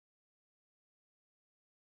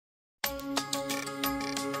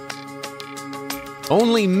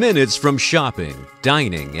Only minutes from shopping,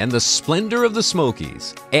 dining, and the splendor of the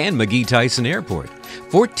Smokies and McGee-Tyson Airport,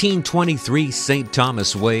 1423 St.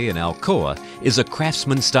 Thomas Way in Alcoa is a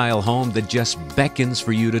craftsman-style home that just beckons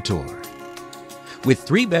for you to tour. With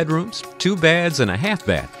 3 bedrooms, 2 baths, and a half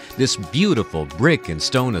bath, this beautiful brick and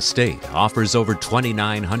stone estate offers over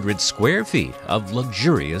 2,900 square feet of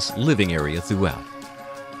luxurious living area throughout.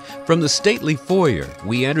 From the stately foyer,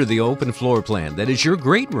 we enter the open floor plan that is your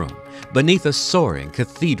great room beneath a soaring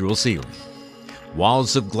cathedral ceiling.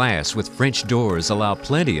 Walls of glass with French doors allow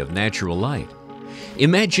plenty of natural light.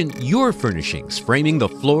 Imagine your furnishings framing the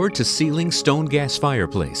floor-to-ceiling stone gas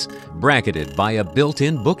fireplace, bracketed by a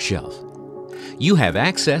built-in bookshelf. You have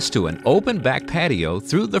access to an open back patio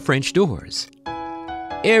through the French doors.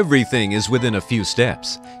 Everything is within a few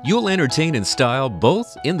steps. You'll entertain in style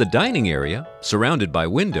both in the dining area, surrounded by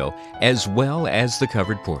window, as well as the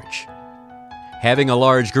covered porch. Having a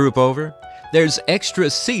large group over? There's extra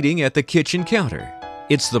seating at the kitchen counter.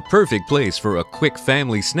 It's the perfect place for a quick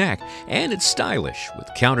family snack, and it's stylish with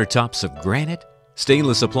countertops of granite,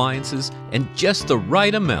 stainless appliances, and just the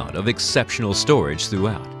right amount of exceptional storage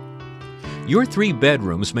throughout. Your 3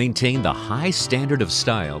 bedrooms maintain the high standard of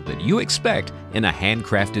style that you expect in a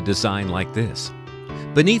handcrafted design like this.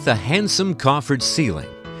 Beneath a handsome coffered ceiling,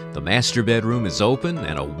 the master bedroom is open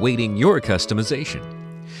and awaiting your customization.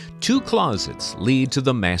 2 closets lead to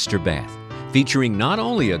the master bath, featuring not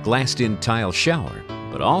only a glassed-in tile shower,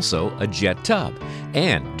 but also a jet tub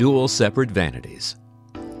and dual separate vanities.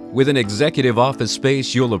 With an executive office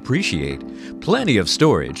space you'll appreciate, plenty of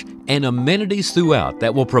storage, and amenities throughout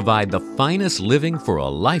that will provide the finest living for a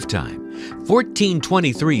lifetime,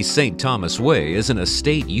 1423 St. Thomas Way is an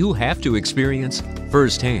estate you have to experience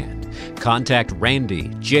firsthand. Contact Randy,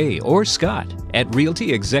 Jay, or Scott at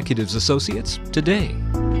Realty Executives Associates today.